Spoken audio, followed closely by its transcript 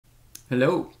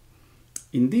Hello!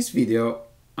 In this video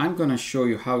I'm gonna show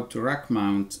you how to rack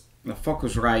mount a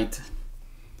Focusrite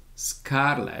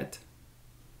Scarlett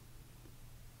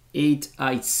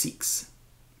 8i6.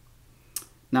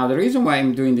 Now the reason why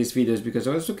I'm doing this video is because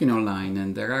I was looking online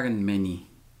and there aren't many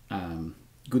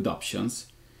good options.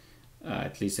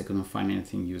 At least I couldn't find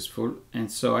anything useful,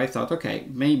 and so I thought, okay,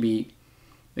 maybe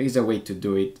there is a way to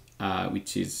do it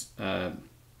which is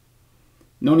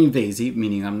non-invasive,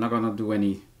 meaning I'm not gonna do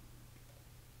any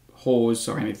holes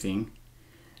or anything,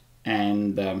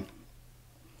 and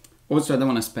also I don't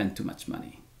want to spend too much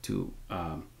money to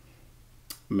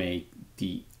make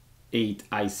the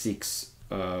 8i6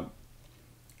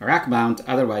 rack mount.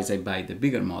 Otherwise I buy the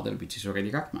bigger model which is already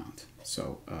rack mount,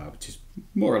 so which is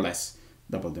more or less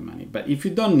double the money. But if you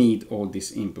don't need all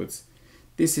these inputs,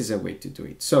 this is a way to do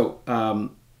it. So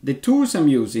the tools I'm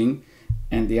using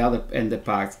and the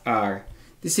parts are,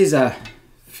 this is a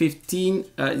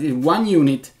 1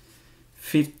 unit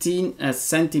 15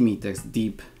 centimeters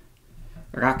deep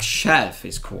rack shelf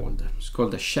is called. It's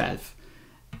called a shelf.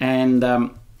 And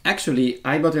actually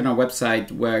I bought it on a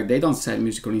website where they don't sell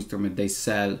musical instruments, they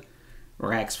sell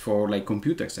racks for like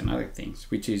computers and other things,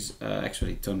 which is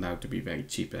actually turned out to be very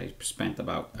cheap. I spent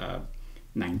about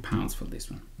 £9 for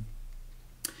this one.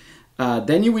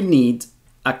 Then you will need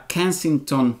a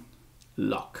Kensington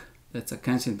lock. That's a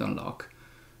Kensington lock.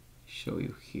 Show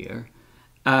you here.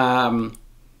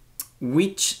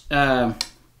 Which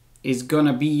is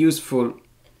gonna be useful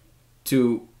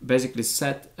to basically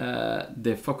set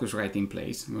the Focusrite in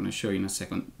place. I'm gonna show you in a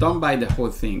second. Don't buy the whole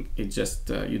thing. It's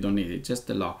just you don't need it. Just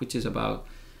the lock, which is about,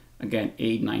 again,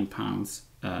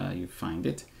 £8–9. You find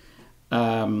it.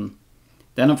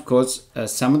 Then of course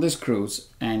some of the screws,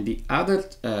 and the other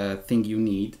thing you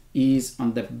need is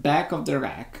on the back of the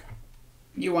rack.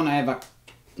 You wanna have a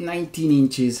 19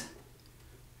 inches.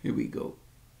 Here we go.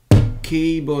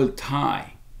 Cable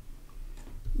tie.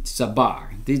 It's a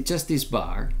bar. Just this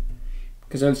bar,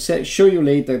 because I'll show you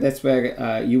later. That's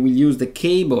where you will use the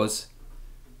cables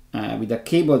with a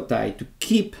cable tie to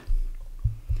keep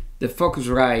the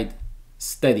Focusrite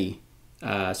steady,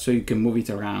 so you can move it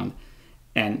around.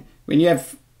 And when you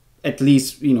have at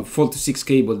least 4 to 6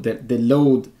 cables, the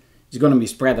load is going to be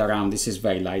spread around. This is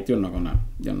very light. You're not gonna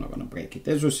break it.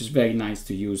 This is very nice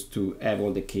to use to have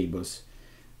all the cables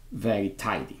very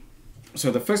tidy. So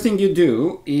the first thing you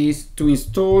do is to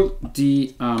install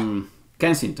the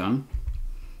Kensington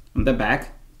on the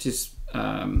back, which is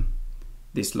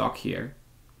this lock here.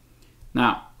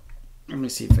 Now, let me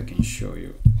see if I can show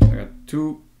you. There are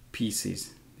 2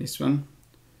 pieces, this one,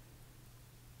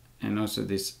 and also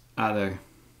this other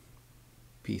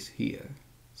piece here.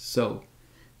 So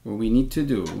what we need to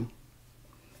do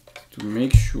is to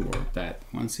make sure that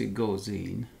once it goes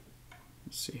in,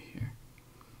 let's see here.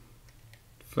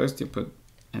 First you put,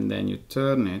 and then you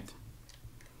turn it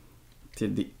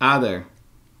till the other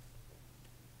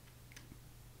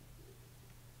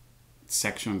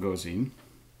section goes in.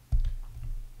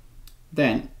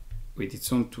 Then, with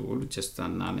its own tool, just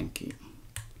an Allen key,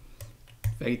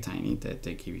 very tiny, that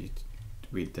they give it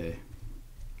with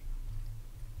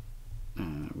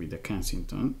the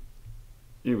Kensington.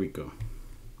 Here we go.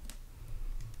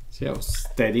 See how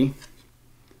steady.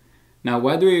 Now,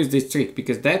 why do I use this trick?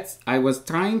 Because I was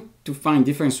trying to find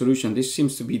different solutions. This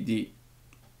seems to be the,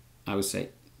 I would say,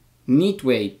 neat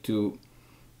way to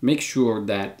make sure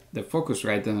that the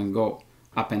Focusrite doesn't go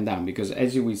up and down. Because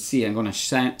as you will see, I'm gonna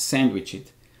sandwich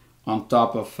it on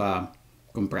top of a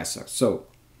compressor. So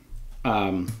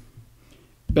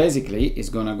basically, it's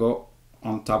gonna go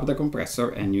on top of the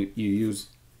compressor, and you use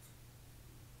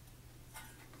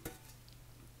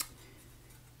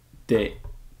the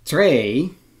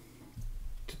tray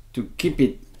to keep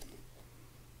it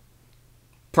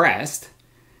pressed.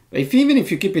 Even if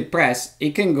you keep it pressed,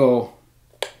 it can go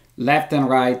left and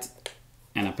right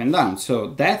and up and down. So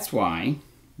that's why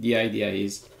the idea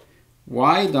is,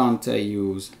 why don't I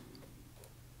use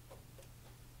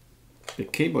the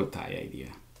cable tie idea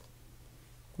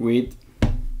with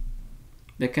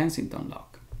the Kensington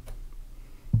lock?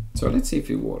 So let's see if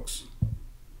it works.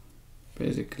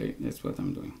 Basically, that's what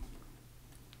I'm doing.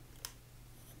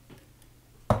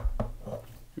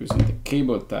 Using the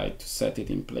cable tie to set it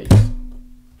in place.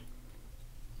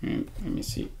 And let me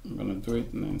see, I'm gonna do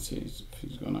it and then see if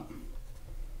it's gonna.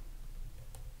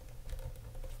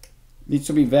 Needs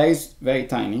to be very, very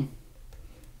tiny.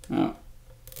 Now,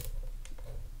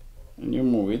 and you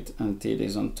move it until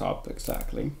it's on top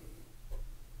exactly.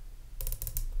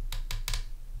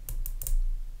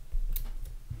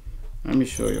 Let me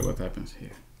show you what happens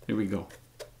here. Here we go.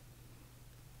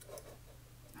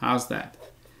 How's that?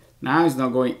 Now it's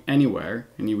not going anywhere,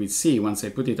 and you will see once I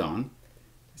put it on,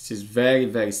 this is very,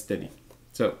 very steady.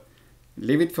 So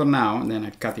leave it for now, and then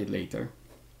I cut it later.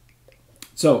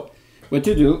 So what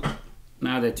you do,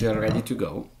 now that you're ready to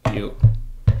go, you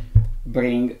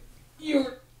bring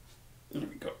your, there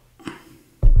we go.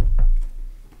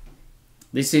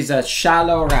 This is a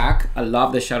shallow rack. I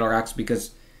love the shallow racks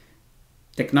because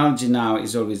technology now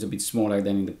is always a bit smaller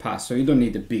than in the past, so you don't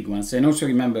need the big ones. And also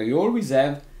remember, you always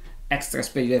have extra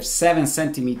space. You have 7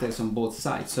 centimeters on both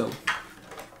sides, so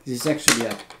this is actually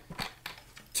a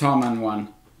Toman one.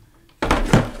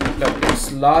 Look,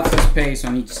 there's lots of space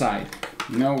on each side,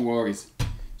 no worries.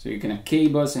 So you can have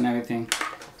cables and everything.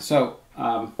 So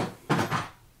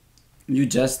you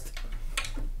just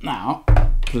now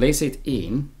place it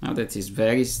in. Now that it's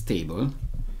very stable,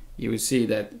 you will see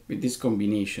that with this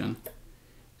combination,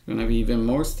 it's gonna be even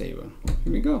more stable.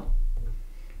 Here we go.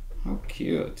 How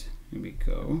cute. Here we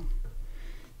go.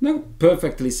 Not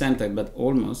perfectly centered, but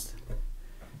almost.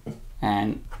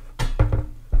 And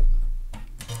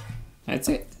that's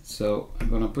it. So I'm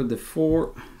gonna put the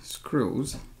 4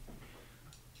 screws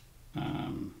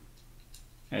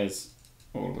as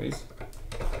always.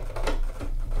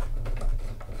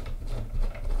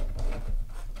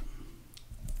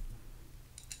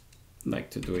 Like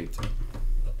to do it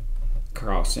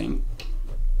crossing,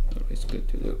 always good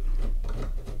to do.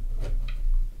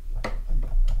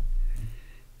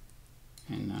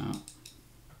 And now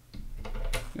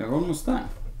we're almost done.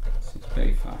 So it's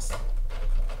very fast.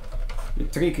 The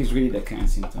trick is really the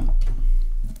Kensington.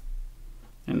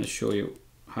 And I'll show you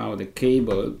how the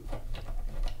cables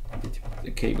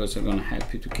are going to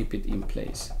help you to keep it in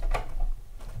place.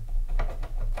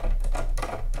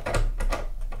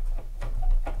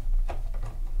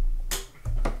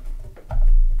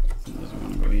 So this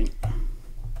one go in.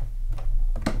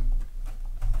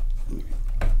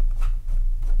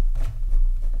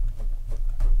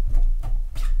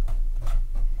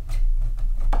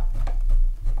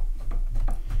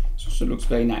 So it looks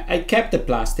very nice. I kept the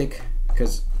plastic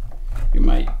because you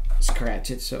might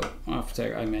scratch it, so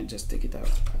after I might just take it out.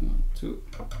 1, 2.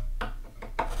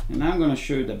 And now I'm going to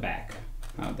show you the back,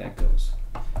 how that goes.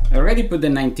 I already put the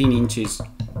 19 inches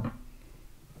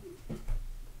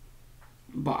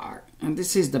bar, and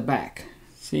this is the back.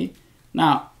 See?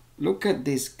 Now look at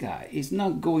this guy. It's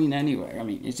not going anywhere. I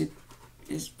mean,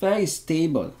 it's very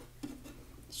stable,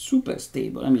 super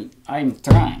stable. I mean, I'm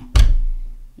trying.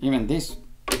 Even this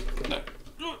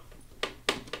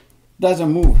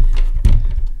doesn't move.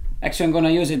 Actually, I'm gonna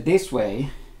use it this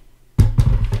way.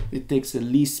 It takes the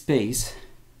least space,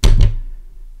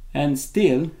 and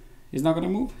still it's not gonna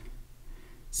move.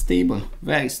 Stable,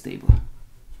 very stable.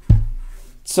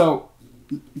 So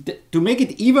to make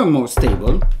it even more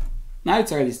stable, now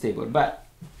it's already stable, but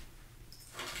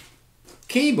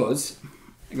cables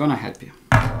are gonna help you.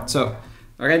 So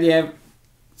I already have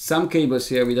some cables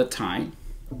here with a tie.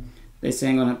 They say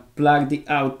I'm gonna plug the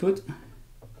output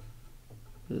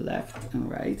left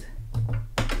and right,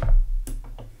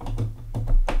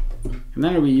 and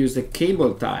then we use the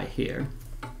cable tie here.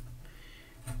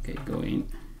 Okay, go in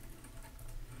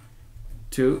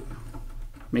to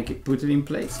make it, put it in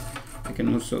place. I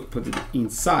can also put it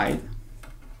inside,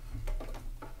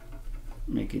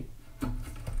 make it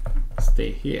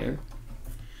stay here,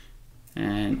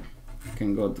 and I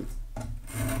can go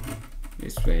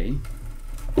this way.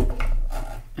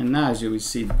 And now, as you will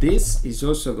see, this is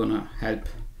also gonna help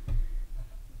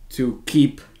to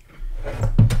keep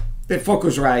the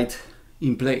Focusrite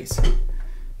in place.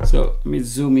 So let me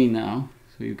zoom in now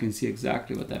so you can see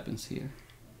exactly what happens here.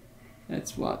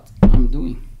 That's what I'm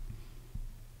doing.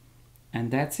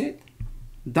 And that's it.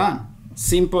 Done.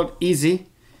 Simple, easy.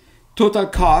 Total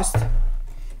cost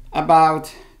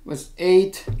about was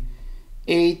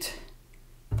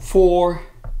 4,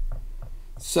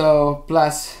 so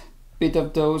plus bit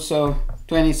of those, so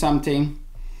 20 something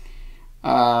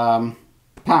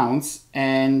pounds,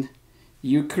 and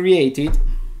you created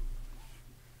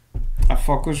a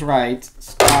Focusrite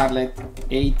Scarlett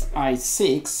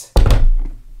 8i6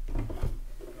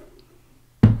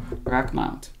 rack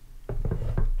mount.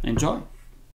 Enjoy.